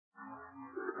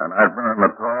And I'd been in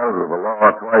the toils of the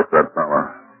law twice that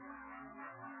summer.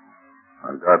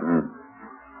 I'd gotten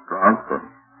drunk,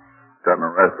 gotten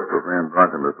arrested for being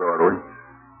drunk and disorderly,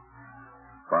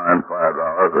 fined $5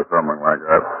 or something like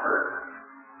that.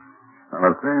 And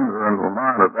it seems in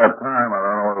Vermont at that time, I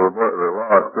don't know whether the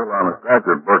law is still on the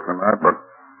statute books or not, but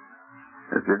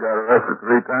if you got arrested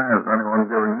 3 times, anyone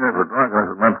giving you for drunkenness,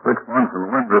 it meant 6 months in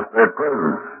Windsor State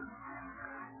Prison.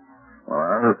 Well,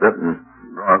 I was getting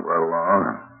drunk right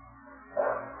along.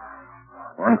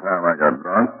 One time I got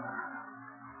drunk,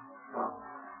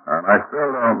 and I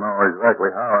still don't know exactly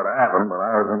how it happened, but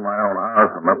I was in my own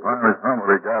house, and apparently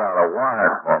somebody got out a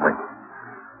wire for me.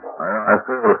 I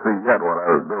still able to see yet what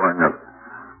I was doing,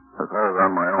 as I was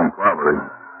on my own property.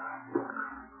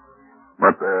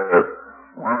 But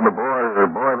one of the boy that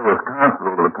was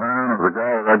constable at the time was a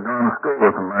guy that I'd gone to school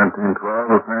with in 1912,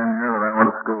 the same year that I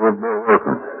went to school with Bill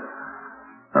Wilson.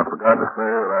 I forgot to say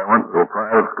that I went to a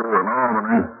private school in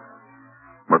Albany,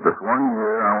 but this one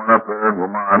year I went up there in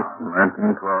Vermont in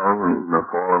 1912, in the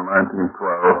fall of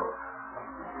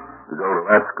 1912, to go to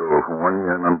that school for 1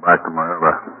 year and then back to my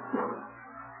other.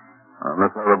 And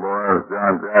this other boy was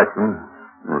John Jackson,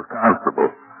 who was constable.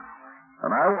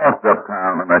 And I walked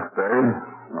uptown the next day.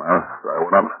 I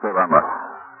went up and stood on the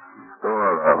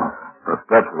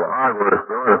steps of the hardware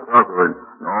store. I talked to the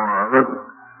owner of it.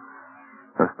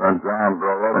 Just then John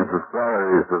drove up and said,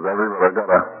 "Sorry," he says, "everybody got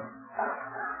a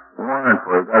warrant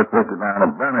for you. Got to take you down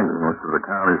to Bennington, which is the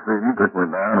county seat." He took me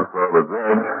down and saw the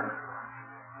judge.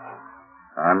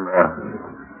 And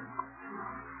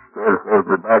judge says,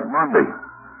 "Be back Monday."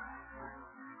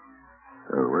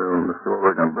 We'll see what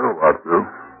we can do about you.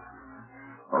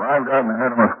 Well, I've gotten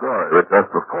ahead of my story, because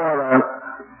before that,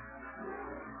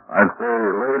 I'd say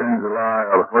late in July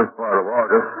or the first part of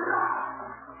August,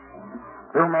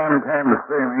 2 men came to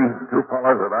see me, 2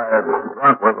 fellows that I had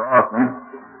drunk with often.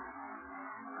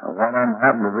 And one of them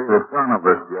happened to be the son of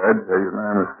this judge. His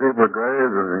name is Steve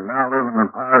Graves, and he's now living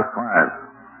in Paris,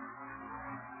 France.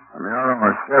 And the other one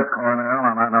was Chet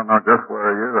Cornell, and I don't know just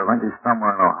where he is. I think he's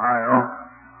somewhere in Ohio.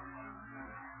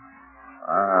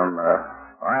 And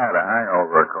I had a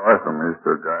hangover, of course, and these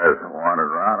 2 guys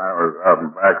wandered around. I was out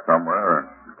and back somewhere in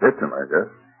the kitchen, I guess.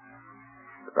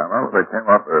 But I remember they came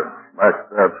up the back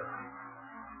steps,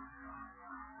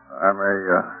 and they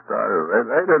started.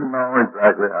 They didn't know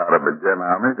exactly how to begin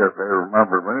on me, because they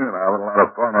remembered me and having a lot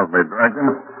of fun with me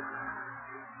drinking.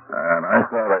 And I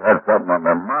thought I had something on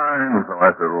their mind, so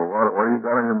I said, "Well, what do you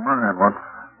got on your mind?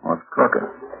 What's cooking?"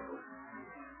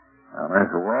 And they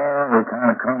said, "Well, we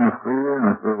kind of come to see you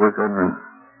and see if we can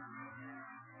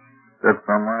get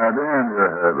some idea in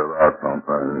your head about some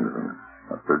things." And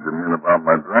I said, "You mean about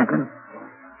my drinking?"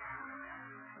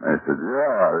 They said,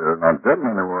 "Yeah, you're not getting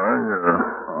anywhere.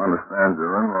 I understand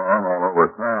you're in wrong all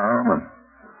over town." And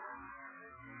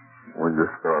we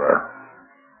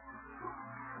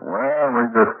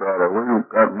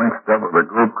got mixed up with a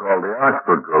group called the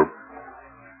Oxford Group.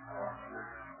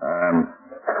 And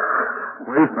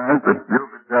we think that you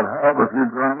could get help if you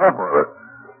join up with it.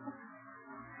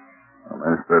 And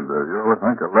they said, "You ever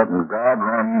think of letting God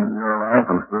run your life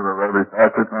instead of every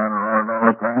Thatcher trying to run it all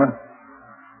the time?"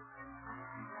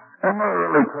 And they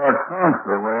really talked sense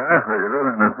the way I figured it,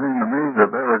 and it seemed to me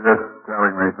that they were just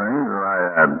telling me things that I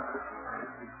had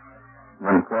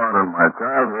been taught in my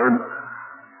childhood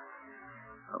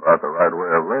about the right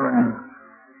way of living.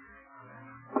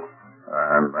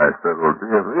 And I said, "Well,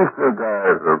 gee, if these 2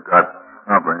 guys have got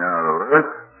something out of this,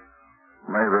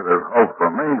 maybe there's hope for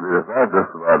me," because I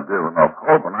just about given up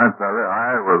hope. And I tell you,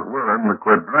 I was willing to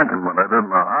quit drinking, but I didn't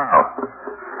know how.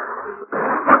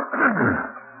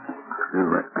 Excuse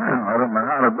me. I didn't know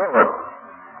how to do it.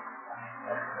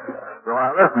 So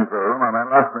I listened to them, and they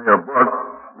left me a book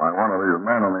by one of these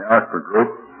men in the Oxford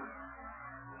Group.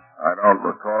 I don't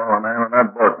recall the name of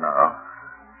that book now.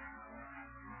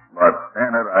 But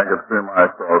in it, I could see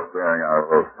myself staring out of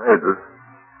those pages.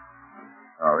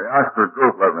 Now, the Oxford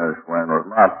Group, let me explain, was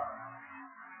not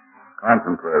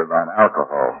concentrated on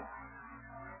alcoholism.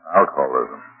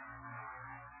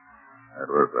 It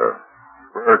was a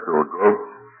spiritual group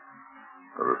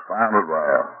that was founded by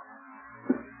a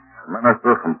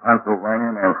minister from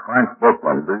Pennsylvania named Frank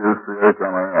Buchman,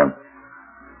 B-U-C-H-M-A-N.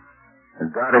 He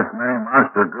got his name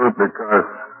Oxford Group because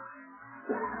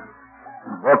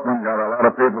Buchman got a lot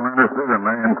of people interested, and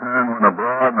they in turn went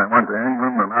abroad, and they went to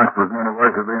England and Oxford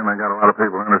University, and they got a lot of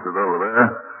people interested over there.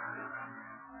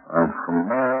 And from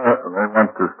there, they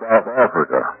went to South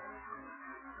Africa.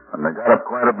 And they got up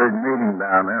quite a big meeting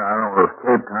down there. I don't know if it was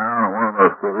Cape Town or one of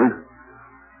those cities.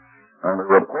 And the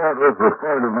reporters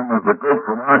referred to them as the group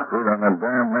from Oxford, and the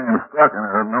damn name stuck, and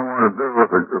it had no more to do with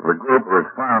the group or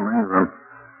its foundings than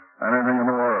anything in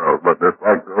the world. But just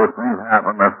like those things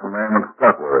happen, that's the name that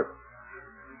stuck with it.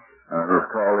 And it was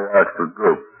called the Oxford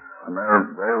Group. And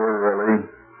they were really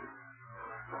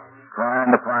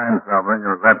trying to find something.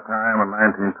 It was that time in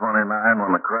 1929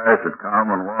 when the crash had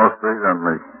come on Wall Street and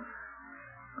the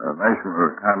nation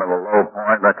was kind of a low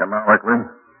point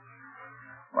economically.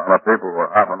 A lot of people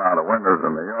were hopping out of windows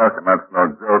in New York, and that's no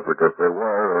joke because they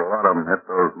were. A lot of them hit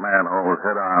those manholes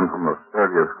head on from the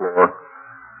 30th floor.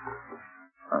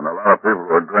 And a lot of people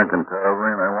were drinking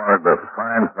terribly, and they wanted to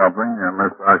find something in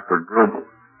this Oxford Group.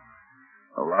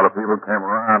 A lot of people came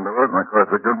around to it, and of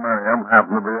course a good many of them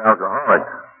happened to be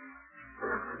alcoholics.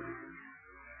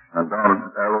 And don't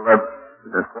ever let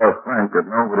yourself think that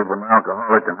nobody but an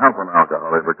alcoholic can help an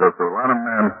alcoholic, because there are a lot of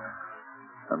men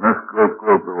in this group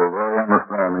that were very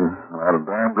understanding and had a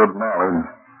damn good knowledge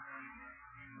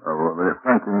of the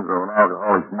thinkings of an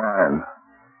alcoholic's mind.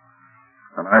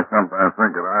 And I sometimes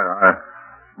think that our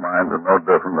minds are no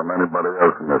different than anybody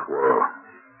else in this world.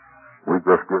 We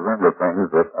just give in to things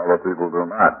that other people do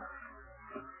not.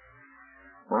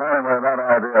 Well, anyway, that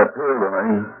idea appealed to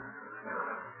me.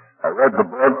 I read the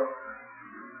book,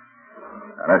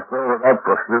 and I sold it up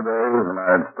for a few days, and I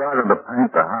had started to paint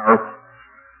the house,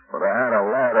 but I had a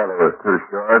ladder that was too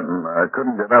short, and I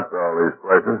couldn't get up to all these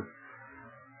places.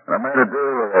 And I made a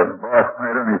deal with a boss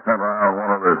painter, and he sent around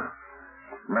one of his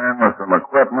men with some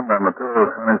equipment, and the two of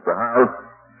us finished the house.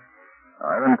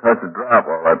 I didn't touch a drop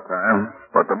all that time,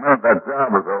 but the minute that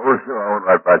job was over, sure, I went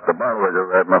right back to the bottle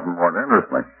because I had nothing more to interest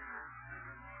me.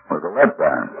 It was a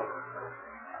letdown.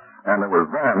 And it was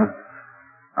then,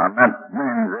 on that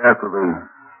means after the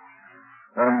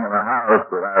thing in the house,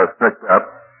 that I was picked up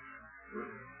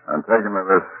and taken to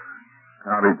this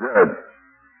county judge.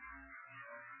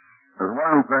 There's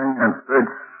one thing that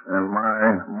sticks in my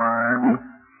mind,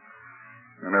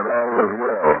 and it always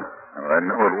will, and I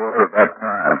knew it would at that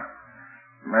time.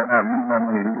 It may not mean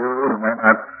anything to you, it may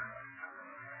not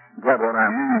get what I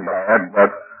mean by it,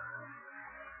 but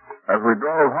as we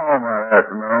drove home that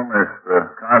afternoon, this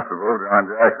constable, John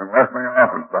Jackson, left me off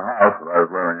at the house that I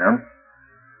was living in,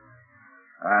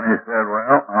 and he said,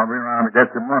 well, I'll be around to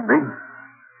get you Monday.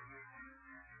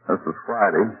 This was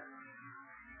Friday.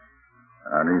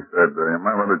 And he said,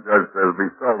 remember the judge said be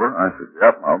sober? I said,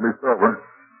 yep, I'll be sober.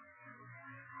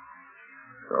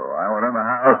 So I went in the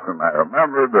house, and I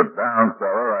remembered that down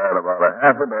cellar I had about a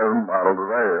half a dozen bottles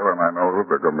of ale, and I know that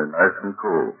they're going to be nice and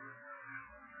cool.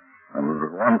 And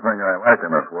there's one thing I like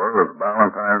in this world, is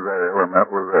Valentine's ale, and that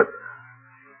was it.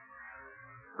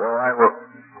 So I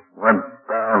went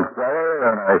down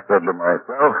cellar, and I said to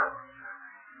myself,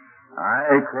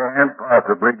 I can't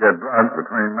possibly get drunk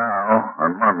between now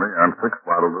and Monday on 6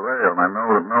 bottles of ale, and I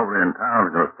know that nobody in town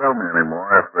is going to sell me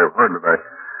anymore after they've heard that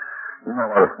you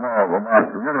know what a small Vermont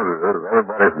community is.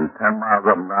 Everybody from 10 miles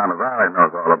up and down the valley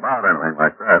knows all about anything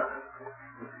like that.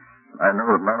 I knew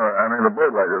that none of any of the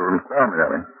bootleggers would sell me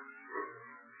any.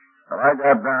 And I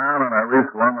got down and I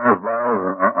reached one of those bottles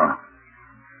and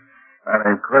that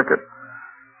ain't cricket.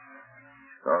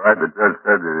 So right, the judge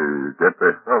said, you get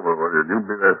there sober. Well, you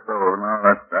be there sober. No,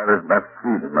 that's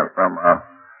cheating. That's somehow.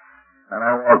 And I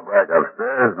walked back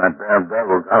upstairs, and that damn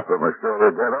devil got on my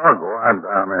shoulder. Said, oh, go on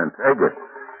down there and take it.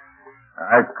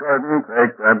 I couldn't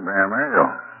take that damn ale.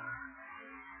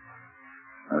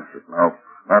 I said, no,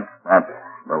 that's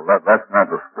not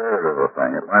the spirit of the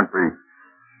thing. It might be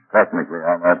technically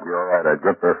on that, you're right, I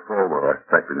get there sober, that's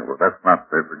technically, but that's not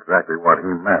exactly what he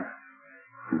meant.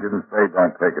 He didn't say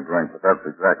don't take a drink, but that's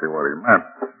exactly what he meant.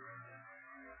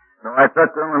 So I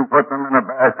took them and put them in a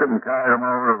basket and carried them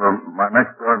over to my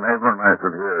next door neighbor, and I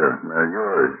said, here, they're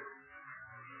yours.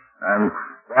 And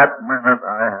that minute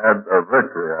I had a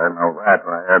victory, I know that.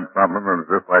 I had something that was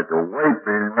just like a weight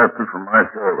being lifted from my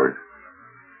shoulders.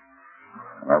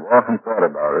 And I've often thought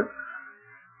about it.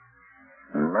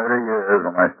 In later years,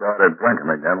 when I started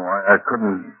drinking again, why I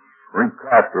couldn't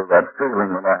recapture that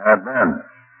feeling that I had then.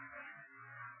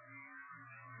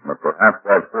 But perhaps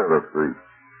that's it. It's the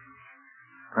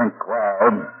pink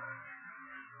cloud,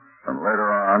 and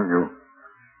later on you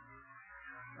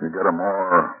get a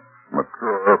more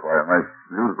mature, if I may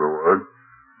use the word,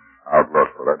 outlook.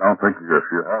 But I don't think if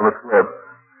you have a slip,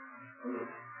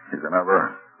 you can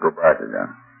never go back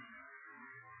again.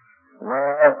 Well,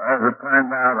 as it turned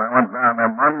out, I went down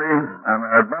there Monday, and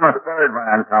there had been a third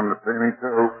man come to see me,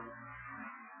 too.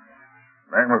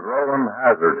 His name was Roland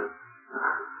Hazard.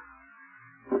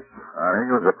 And he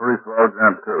was a pretty slow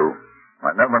gent, too.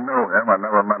 I never knew him. I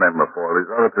never met him before. These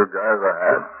other two guys I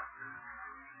had.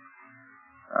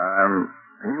 And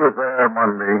he was there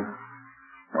Monday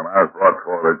when I was brought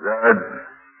before the judge.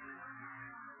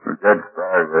 The judge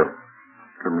started to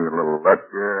give me a little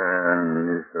lecture, and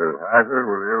he said, Haggard,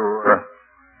 will you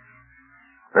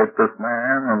take this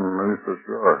man? And he said,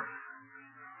 sure.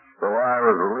 So I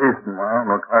was released in my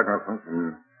own cognizance,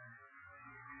 and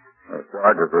the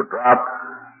charges were dropped.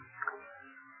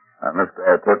 And this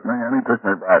guy took me, and he took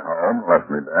me back home, left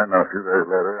me there. Now, a few days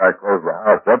later, I closed the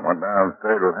house up, went down and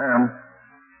stayed with him.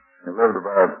 He lived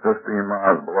about 15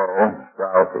 miles below,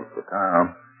 south of the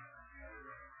town.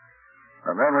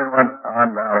 And then we went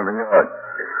on down to New York.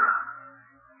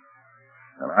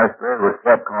 And I stayed with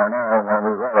Shep Cornell, one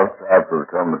of these other chaps that had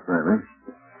come to see me.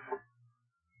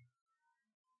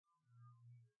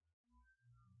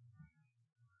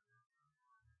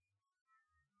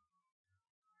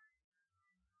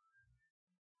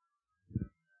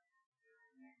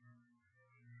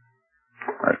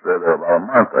 I stayed there about a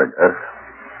month, I guess.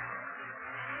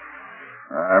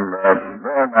 And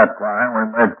during that time, we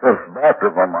made trips back to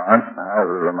Vermont,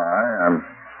 Hazard and I, and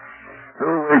 2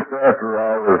 weeks after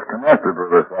I was connected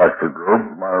with this Oxford group,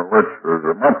 which was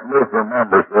a much looser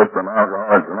membership than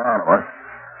Alcoholics Anonymous,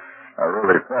 I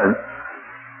really think,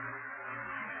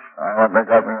 they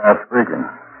got me out speaking.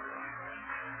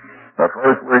 The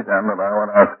first weekend that I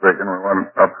went out speaking, we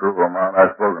went up through Vermont.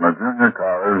 I spoke in a junior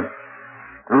college,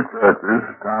 2 churches,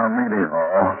 town meeting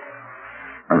hall,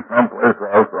 and someplace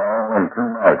else all in 2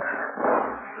 nights.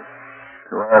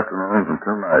 2 afternoons and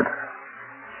 2 nights.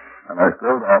 And I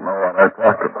still don't know what I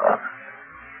talked about.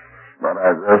 But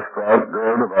I just felt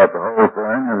good about the whole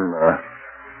thing and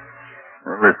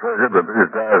really figured that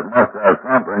these guys must have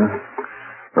something,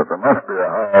 that there must be a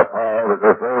higher power,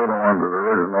 because they were the ones that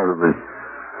originated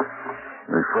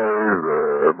the phrase,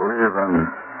 believe in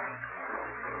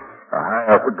a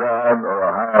higher God or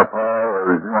a higher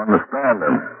power as you understand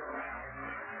him.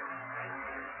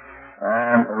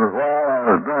 And it was while I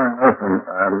was doing this and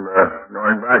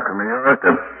going back to New York,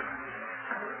 and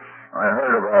I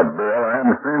heard about Bill. I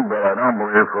hadn't seen Bill, I don't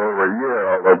believe, for over a year,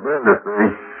 although Bill, you see,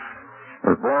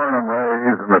 was born and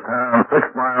raised in the town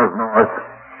 6 miles north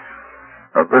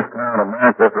of this town of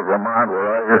Manchester, Vermont, where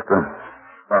I used to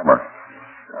summer.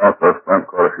 Also spent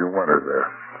quite a few winters there.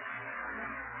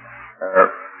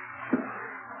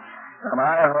 And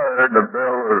I heard that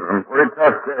Bill was in pretty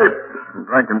tough shape,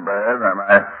 drinking bad, and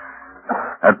I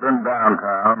had been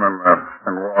downtown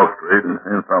in Wall Street and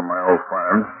seen some of my old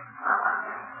friends,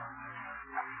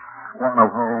 one of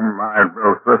whom married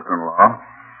Bill's sister-in-law,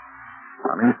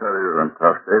 and he said he was in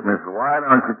tough shape, and he said, why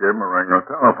don't you give him a ring on the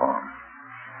telephone?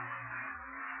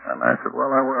 And I said,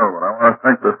 well, I will, but I want to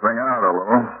think this thing out a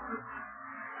little.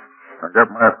 I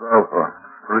get myself a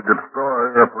pretty good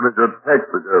story, a pretty good take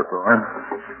to give to him.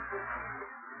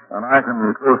 And I can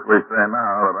truthfully say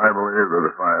now that I believe that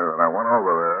if I went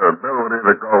over there, Bill would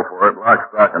either go for it,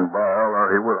 lock, stock, and barrel, or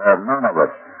he would have none of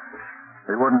it.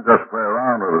 He wouldn't just play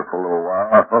around with it for a little while.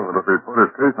 I thought that if he put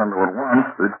his teeth into it once,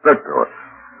 he'd stick to it.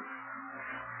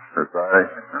 Because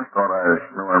I thought I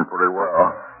knew him pretty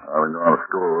well. I've been going to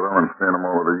school with him and seen him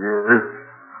over the years.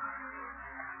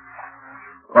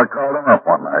 So I called him up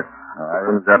one night. I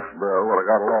didn't get Bill, but I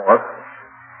got Lois,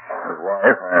 his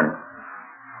wife, and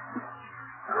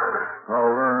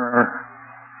told her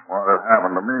what had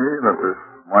happened to me, that this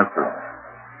wants to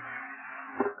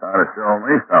kind of show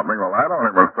me something. Well, I don't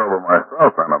even sober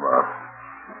myself in about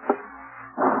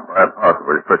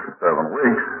possibly 6 or 7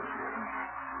 weeks.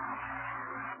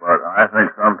 But I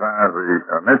think sometimes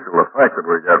the initial effect that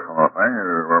we get from a thing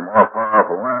is we're more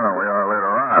powerful then than we are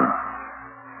later on.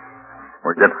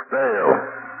 We get stale.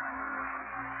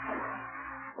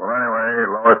 Well, anyway,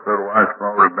 Lois said, well, I come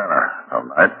over to dinner some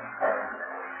night.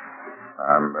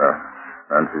 And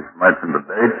then she mentioned the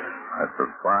date. I said,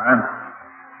 fine.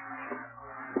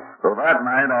 So that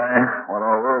night I went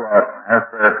over about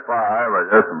 5:30, I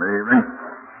guess, in the evening.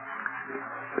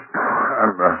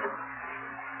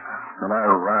 And I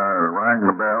rang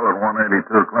the bell at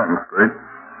 182 Clinton Street.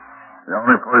 The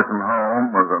only person home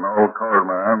was an old colored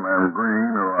man named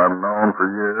Green, who I've known for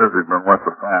years. He'd been with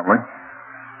the family.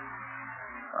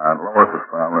 And Lois's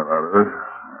family, that is.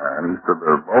 And he said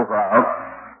they're both out.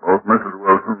 Both Mrs.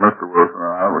 Wilson, Mr. Wilson,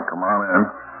 and I would come on in.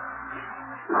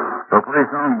 So pretty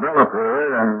soon Bill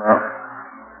appeared, and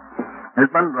he'd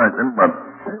been drinking, but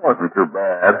he wasn't too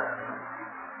bad.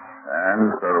 And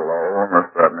he said hello, and this,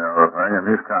 that, and the other thing, and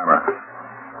he's kind of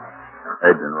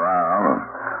edging around.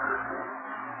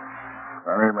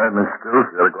 And then he made an excuse.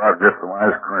 He had to go out and get some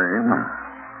ice cream,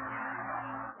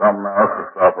 something else for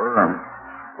supper, and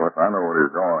of course I knew what he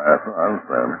was going after. I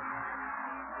understand.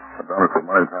 I've done it so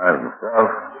many times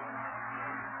myself.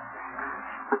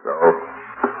 So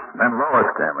Then Lois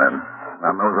came in.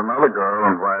 And there was another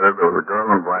girl invited. There was a girl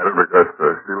invited because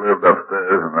she lived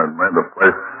upstairs and had made the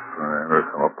place into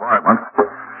some apartments.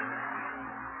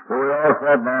 So we all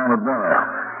sat down at dinner.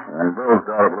 And Bill's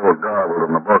got a little garbled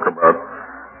in the book about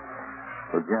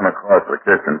again across the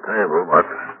kitchen table, but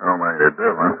it don't make any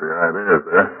difference. The idea is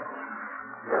there.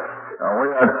 Now, we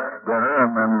had dinner,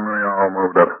 and then we all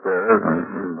moved upstairs and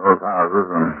in those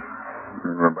houses, and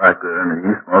we were back there in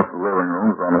the east. Most of the living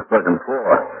rooms on the second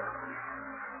floor.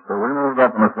 So we moved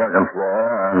up on the second floor,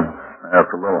 and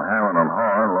after a little hemming and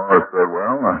hawing, Laura said,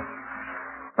 well,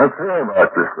 let's hear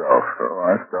about yourself. So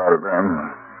I started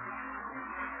in.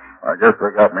 I guess they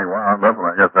got me wound up, and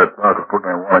I guess that started to put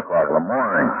me at 1 o'clock in the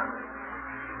morning.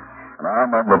 And I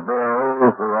remember Bill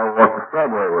said I walked the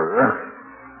subway with her.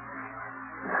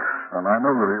 And I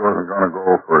knew that he wasn't going to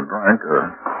go for a drink,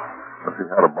 but he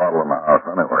had a bottle in the house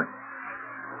anyway.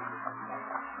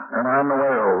 And on the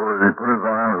way over, he put his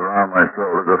arms around my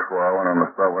shoulder just before I went on the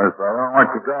subway. So I don't know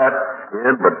what you got,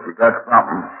 kid, but you got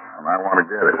something, and I want to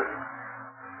get it.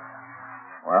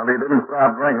 Well, he didn't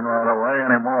stop drinking right away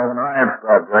any more than I had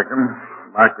stopped drinking.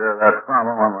 Back there that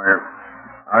summer when the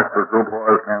Oxford group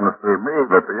boys came to see me,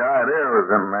 but the idea was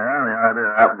in there, and the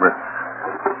idea happened to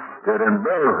get in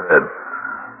Bill's head.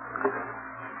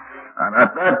 And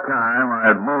at that time, I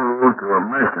had moved to a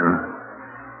mission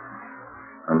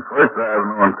on First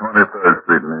Avenue and 23rd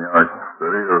Street in New York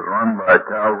City. It was run by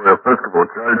Calvary Episcopal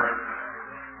Church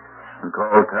and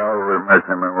called Calvary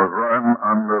Mission, and was run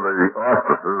under the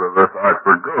auspices of this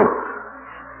Oxford group.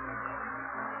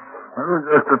 It was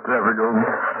just a typical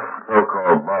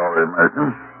so-called Bowery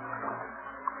mission.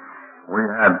 We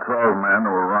had 12 men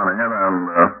who were running it, and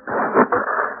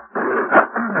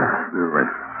excuse me.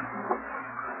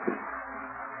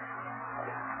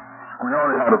 We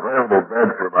only had available beds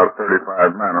for about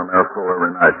 35 men, and they were full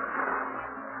every night.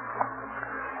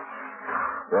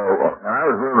 So, when I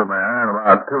was with the man,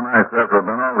 about 2 nights after I'd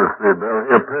been over to see Bill,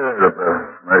 he appeared at the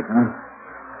mission,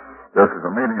 just as the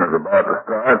meeting was about to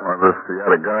start, and he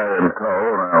had a guy in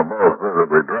tow, and they were both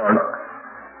visibly drunk.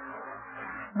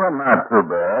 But not too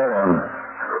bad, and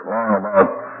long about,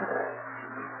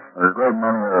 there's a great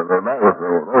many of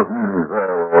those meetings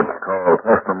there were what's called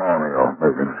testimonial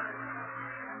meetings.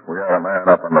 We had a man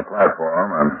up on the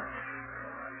platform, and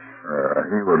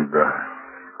he would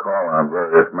call on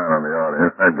various men in the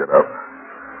audience. They'd get up,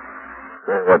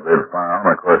 say what they'd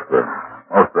found. Of course,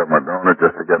 most of them were doing it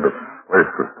just to get the place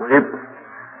to sleep.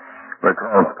 They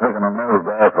call it taking a nose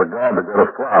dive for God to get a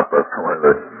flop. That's the way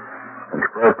they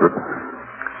expressed it.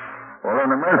 Well,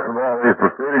 in the midst of all these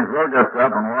proceedings, Bill gets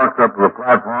up and walks up to the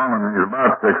platform, and he's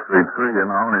about 6 feet 3, you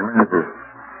know, and he leans his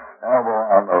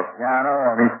elbow on the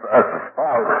piano, and he starts to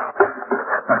spout.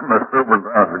 And the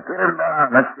superintendent said, get him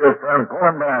down. That's your friend. Pull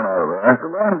him down over there. I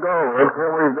said, let him go. Let's hear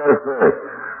what he's got to say.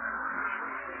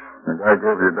 The guy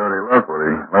gave you a dirty look when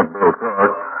he let Bill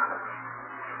talk.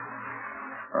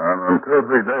 And then 2 or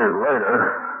 3 days later,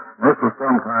 this was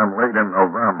sometime late in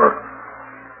November,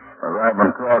 as I've been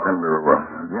talking to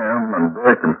Jim and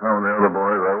Dick and some of the other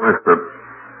boys, I wish that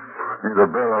either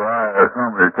Bill or I or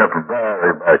somebody kept a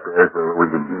diary back there so that we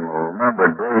could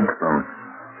remember dates and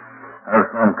have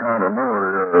some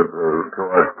continuity to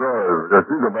our stories. Because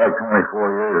you go back 24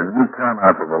 years and you turn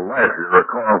out to the life, you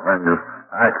recall things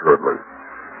accurately.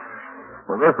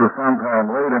 Well, this was sometime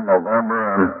late in November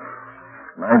in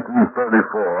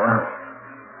 1934.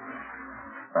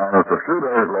 And it's a few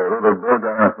days later that Bill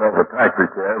got himself a taxi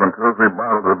cab and 2 or 3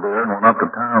 bottles of beer and went up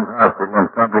to Towns Hospital in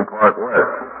Central Park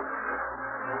West.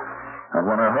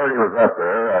 And when I heard he was up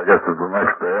there, I guess it was the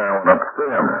next day, I went up to see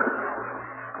him.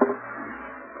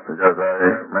 Because I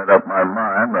made up my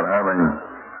mind that having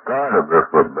started this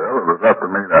with Bill, it was up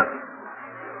to me to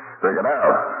stick it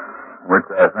out, which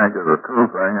I think is a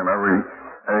true thing in every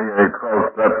AA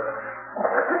 12-step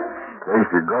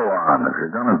case you go on. If you're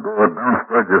going to do it, don't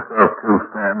spread yourself too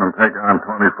thin and take on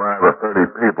 25 or 30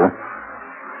 people.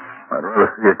 I'd rather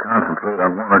see you concentrate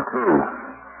on 1 or 2.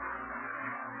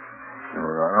 I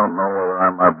don't know whether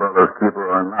I'm my brother's keeper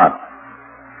or not.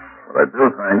 But I do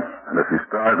think that if you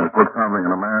start and put something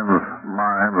in a man's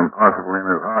mind and possibly in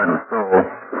his heart and soul,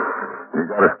 you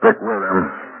got to stick with him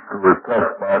to his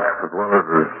tough spots as well as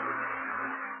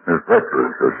his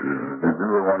victories. Because you're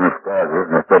the one that started it,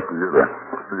 and it's up to you to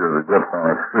see as he gets on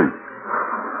his feet.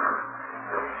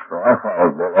 So I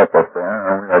followed Bill up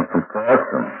there, and we had some talks,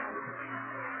 and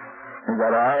he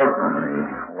got out, and he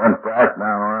went back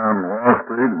down around Wall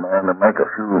Street and began to make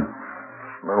a few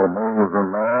little moves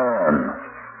in there, and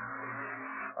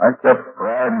I kept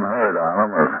riding herd on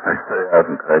him, as they say out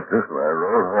in Texas. I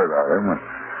rode herd on him,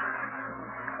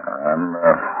 and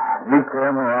he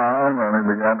came around and he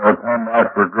began to attend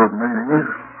Oxford group meetings,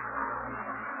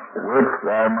 which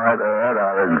I might add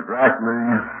are exactly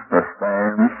the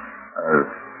same as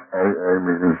AA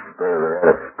meetings today. They had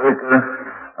a speaker,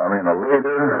 a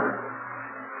leader.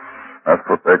 That's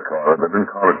what they call it. They didn't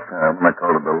call it chairman, they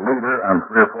called it the leader and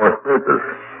 3 or 4 speakers.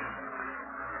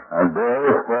 And Bill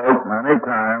spoke many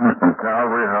times from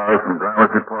Calvary House and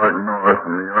Gramercy Park North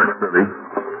in New York City.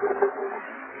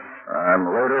 And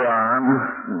later on,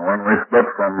 when we split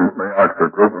from the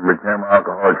Oxford group and became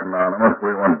Alcoholics Anonymous,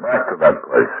 we went back to that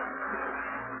place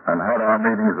and had our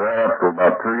meetings there up to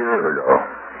about 2 years ago.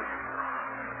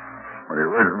 The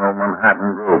original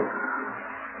Manhattan group.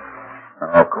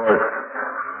 Now, of course,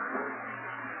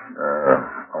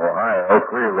 Ohio,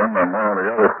 Cleveland, and one of the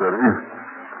other cities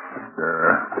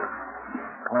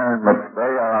claim that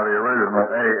they are the original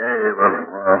AA, but,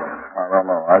 I don't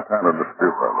know. I kind of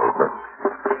dispute that a little bit.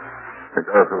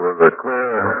 Because it was a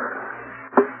clear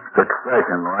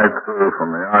succession right through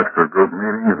from the Oxford group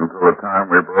meetings until the time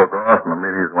we broke off, and the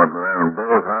meetings went there in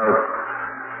Bill's house,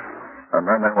 and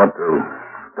then they went to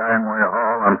Steinway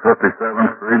Hall on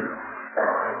 57th Street,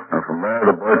 and from there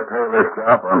to Bert Taylor's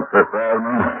shop on 5th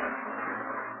Avenue.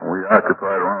 We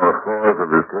occupied one of the floors of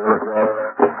his tailor shop.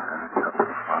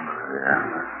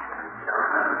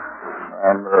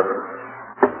 And,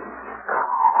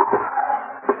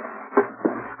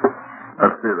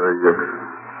 let's see,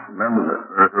 then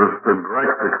it was the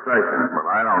direct succession, but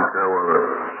I don't care whether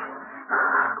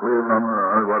Cleveland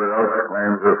or anybody else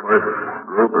claims the first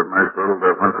group. It makes little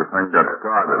difference. The thing got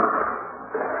started.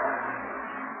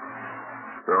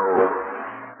 So,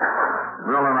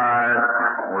 Bill and I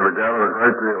were together a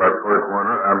great deal that first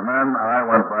winter, and then I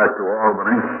went back to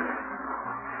Albany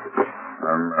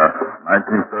in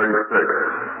 1936.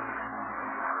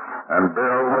 And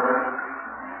Bill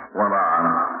went on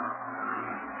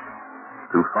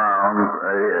to found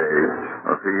AA,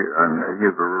 and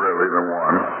he's really the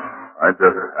one. I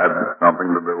just had something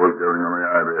to do with giving him the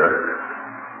idea.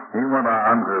 He went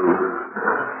on to,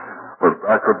 with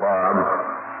Dr. Bob,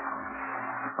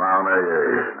 found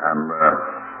AA, and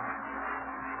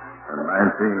in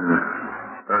 1937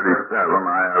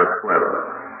 I had a split.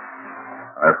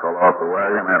 I fell off the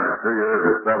wagon after 2 years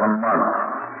and 7 months,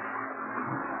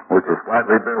 which was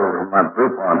slightly different from that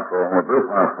DuPont film. The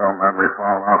DuPont film had me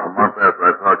falling off a month after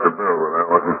I talked to Bill, but that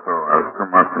wasn't so. I was 2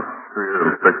 months, 2 years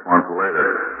and 6 months later.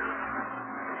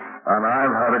 And I've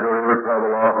had to go through the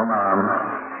trouble off and on.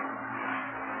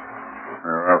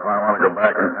 If I want to go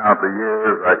back and count the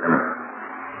years, I can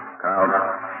count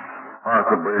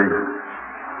possibly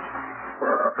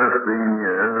 15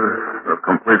 years of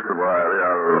complete sobriety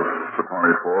out of the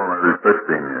 24, maybe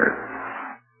 16 years.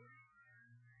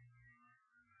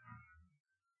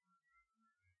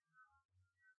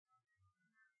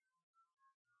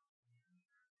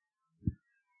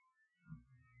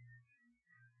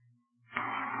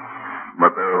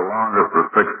 But they were longest for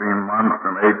 16 months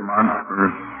and 8 months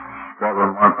and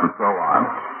 7 months and so on.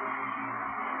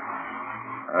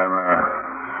 And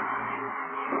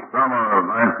summer of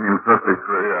 1953,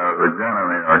 I was again in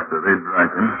New York City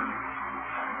drinking.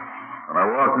 And I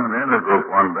walked into the intergroup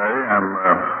one day, and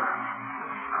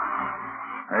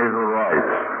Hazel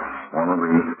Rice, one of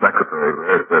the secretaries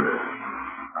there, said,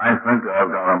 "I think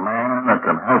I've got a man that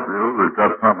can help you who's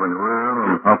got something real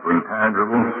and something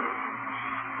tangible."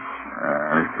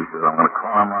 And she said, "I'm going to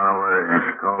call him right away." And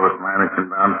she called this man and came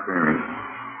down to see me.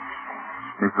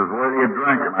 He says, "Where do you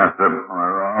drink?" And I said,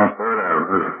 "On 3rd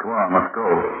Avenue." He said, "Come on, let's go."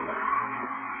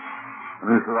 And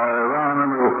he said, "I ran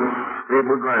into Steve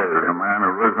McGrath, a man who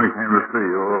originally came to see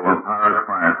you over in Paris,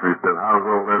 France." He said, "How's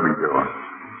old Eddie doing?"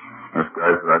 This guy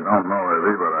said, "I don't know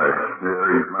Eddie, but I hear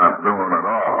he's not doing at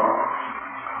all."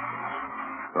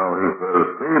 So he says,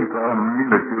 "Steve told me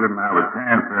that you didn't have a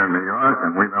chance here in New York,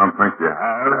 and we don't think you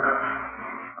have."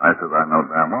 I said, "I know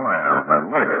damn well I haven't been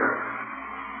licked.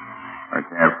 I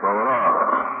can't throw it off."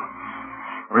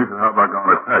 Well, he said, "How about going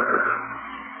to Texas?"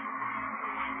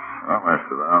 Well, I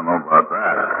said, "I don't know about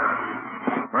that."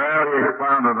 Well, he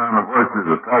expounded on the virtues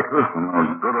of Texas and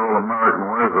those good old American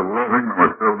ways of living that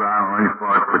were still down in these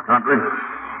parts of the country.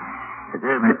 He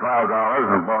gave me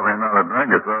 $5 and bought me another drink.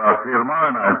 He said, "I'll see you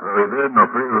tomorrow night." So he did, and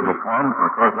repeated the performance. And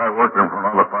of course, I worked him for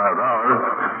another $5.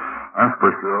 That's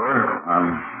for sure.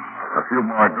 And a few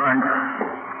more drinks.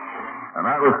 And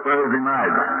that was Thursday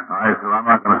night. I said, "I'm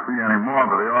not going to see you anymore,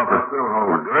 but the office still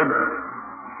holds good."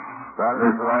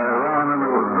 Saturday, so I ran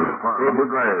into Steve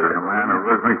McGrath, a man who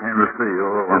originally came to see you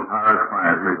over in Paris,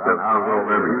 France. He said, "How's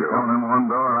old Eddie doing?" Coming in one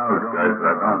door, and I was going. I said,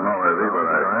 "I don't know Eddie, but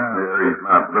I hear he's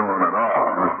not doing at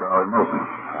all." That's Charlie Milton.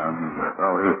 And so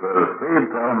he said,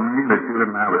 "Steve told me that you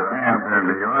didn't have a chance here in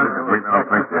New York,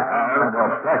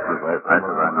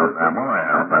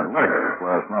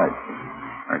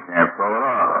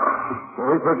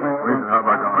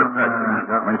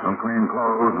 clean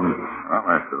clothes, and, well,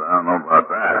 I said, I don't know about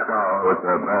that. Oh, what's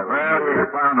that bad? Well, we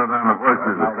found it on the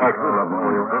bushes of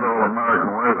good old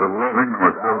American ways of living.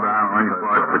 We're still down in these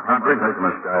parts of the country. Taking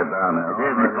this guy down there. He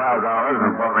gave me $5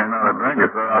 and bought me another drink. He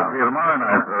said, I'll see you tomorrow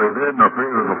night. So he did, and the fee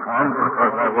was a fun. Of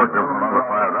course, I worked him for another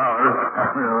 $5.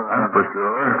 That's for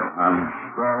sure. And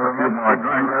so a few more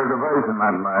drinks. Reservation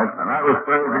that night. And that was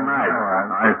Thursday night.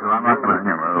 I said, I'm not going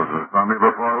to, it was the Sunday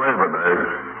before Labor Day,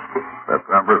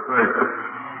 September 6th.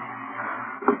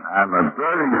 And the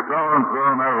dirty so-and-so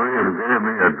never even gave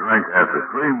me a drink. After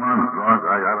 3 months drunk,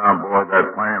 I got on board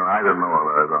that plane, and I didn't know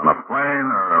whether I was on a plane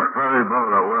or a ferry boat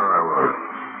or where I was.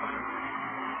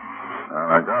 And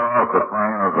I got off the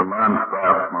plane as a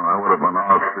non-stop, and I would have been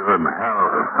off sure in hell.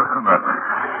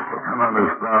 Another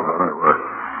stop anyway.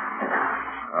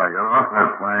 I got off that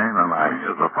plane, and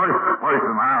the first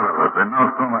person out of it, they no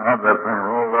sooner had that thing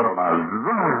rolled up, and I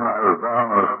was down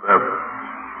the steps.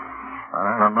 I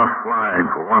had enough flying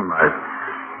for one night.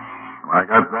 When I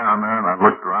got down there and I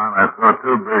looked around, I saw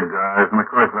two big guys, and of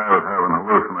course I was having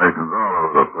hallucinations all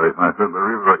over the place. And I said,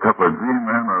 they're either a couple of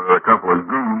G-men or they're a couple of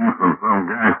goons from some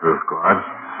gangster squad.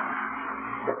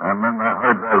 And then I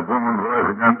heard that booming voice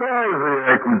again, there's the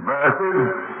Yankee bastard.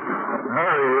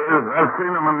 There he is. I've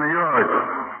seen him in New York.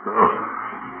 So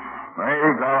they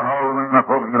got a hold of me and I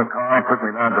put me in a car and took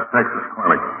me down to Texas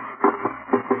Clinic.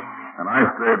 And I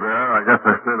stayed there. I guess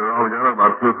I stayed there altogether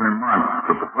about 2 or 3 months.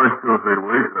 But the first 2 or 3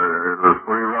 weeks, it was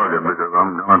pretty rugged because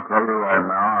I'm going to tell you right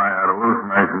now, I had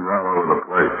hallucinations all over the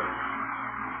place.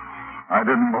 I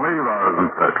didn't believe I was in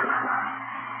Texas.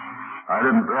 I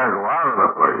didn't dare go out of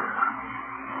the place.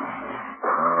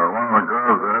 One of the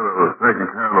girls there that was taking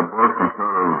care of the books and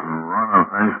sort of running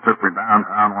things took me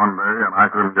downtown one day, and I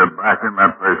couldn't get back in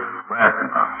that place fast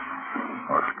enough.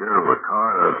 I was scared of the car,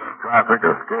 the traffic,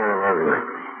 I was scared of everything.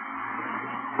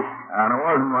 And it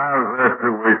wasn't when I was there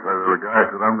 2 weeks later, the guy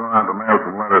said, I'm going out to mail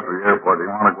some letters to the airport. Do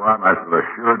you want to go out? And I said, I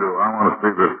sure do. I want to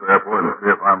see this airport and see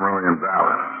if I'm really in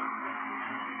Dallas.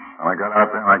 And I got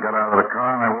out there and I got out of the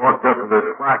car and I walked up to this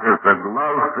placard that said,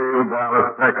 Love Field,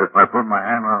 Dallas, Texas. And I put my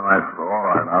hand on it and I said, all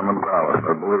right, I'm in Dallas.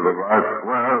 I believe it. I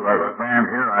swear, as I stand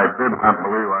here, I did not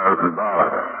believe I was in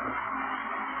Dallas.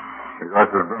 Because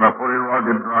it's been a pretty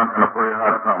rugged drunk and a pretty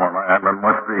hot summer, and I haven't been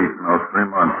much to eat in those 3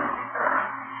 months.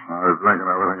 I was drinking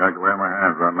everything I could lay my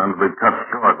hands on, and then to be cut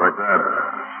short like that.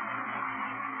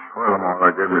 Furthermore,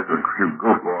 they gave me some few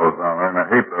goofballs down there, and I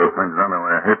hate those things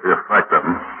anyway. I hate the effect of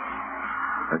them.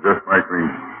 It just makes me...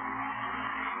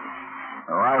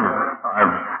 Well,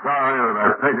 I'm sorry that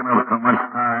I've taken up so much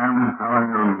time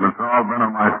telling you it's all been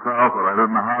of myself, but I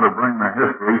didn't know how to bring the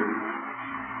history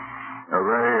of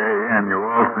AA, and you've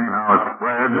all seen how it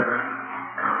spread,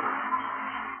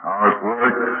 how it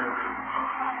worked.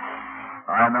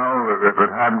 I know that if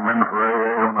it hadn't been for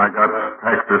AA when I got to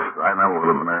Texas, I never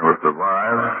would have been able to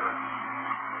survive.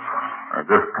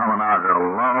 Just coming out here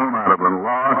alone, I'd have been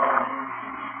lost.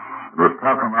 It was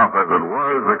tough enough as it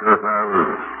was because I was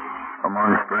among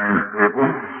strange people,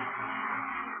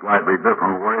 slightly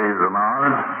different ways than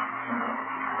ours.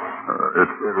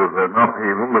 It was enough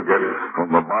evil to get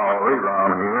from the Bowery down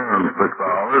here in 6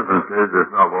 hours and chase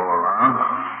yourself all around.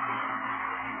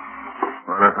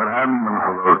 But if it hadn't been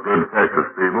for those good Texas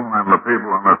people and the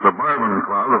people in the suburban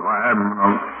club, if I hadn't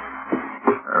been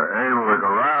able to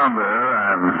go around there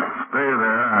and stay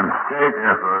there and shake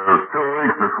after it was 2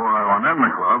 weeks before I went in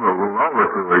the club, a little over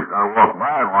 2 weeks, I walked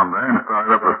by it one day and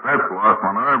started up the steps, lost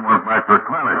my nerve, and went back to the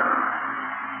clinic.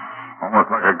 Almost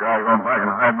like a guy going back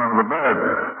and hiding under the bed.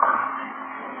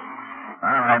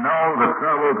 And I know that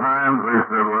several times they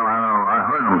said, well, I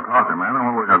heard him talking, man, I don't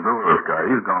know what we're going to do with this guy.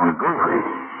 He's going goofy.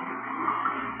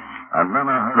 And then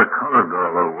I heard a colored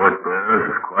girl that worked there.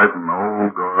 She's quite an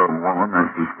old girl woman, and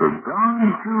she said,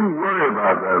 don't you worry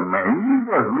about that man. You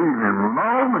just leave him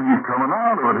alone, and he's coming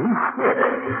out of it. He's sick.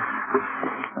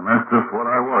 And that's just what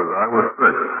I was. I was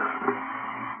sick.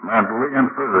 Mentally and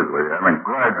physically. I mean,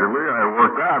 gradually I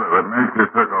worked out of it.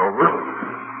 Nature took over.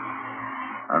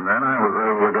 And then I was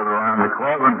able to get around the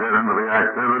club and get into the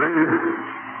activities.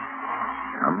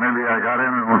 And maybe I got in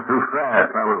it too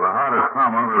fast. That was the hottest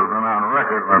summer that has been on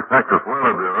record in the Texas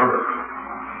Weather Bureau.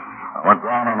 I went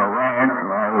down on the ranch,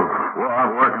 and I was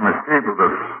out working the sheep with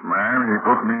this man. He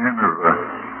put me in as a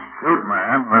shoot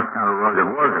man. That's kind of rugged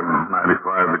work in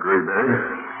 95-degree days.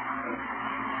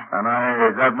 And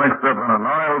I got mixed up in an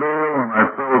oil deal, and I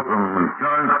sold some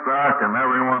insurance stock, and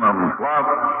every one of them flopped.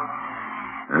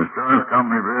 The insurance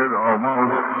company did,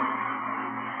 almost.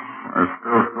 I was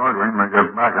still struggling to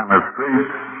get back on his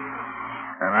feet.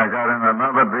 And I got in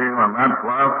another deal, and that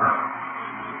flopped.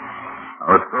 I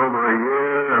was sober a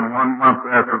year, and 1 month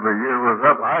after the year was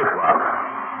up, I flopped.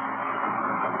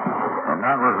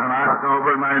 that was in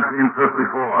October 1954.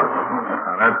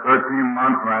 Now, that's 13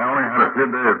 months, and I only had a few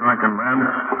days drinking then.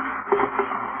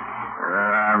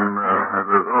 And it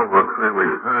was over a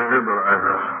 3-week period, but I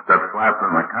got slapped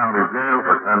in the county jail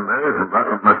for 10 days and back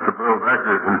at Mr. Bill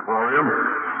Decker's emporium.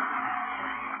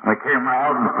 I came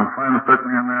out, and some friends took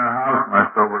me in their house, and I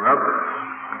sobered up.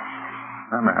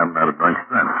 And I haven't had a drink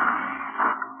since.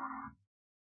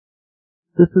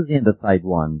 This is the end of Side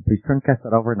 1. Please turn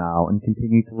cassette over now and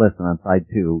continue to listen on Side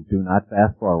 2. Do not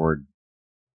fast forward.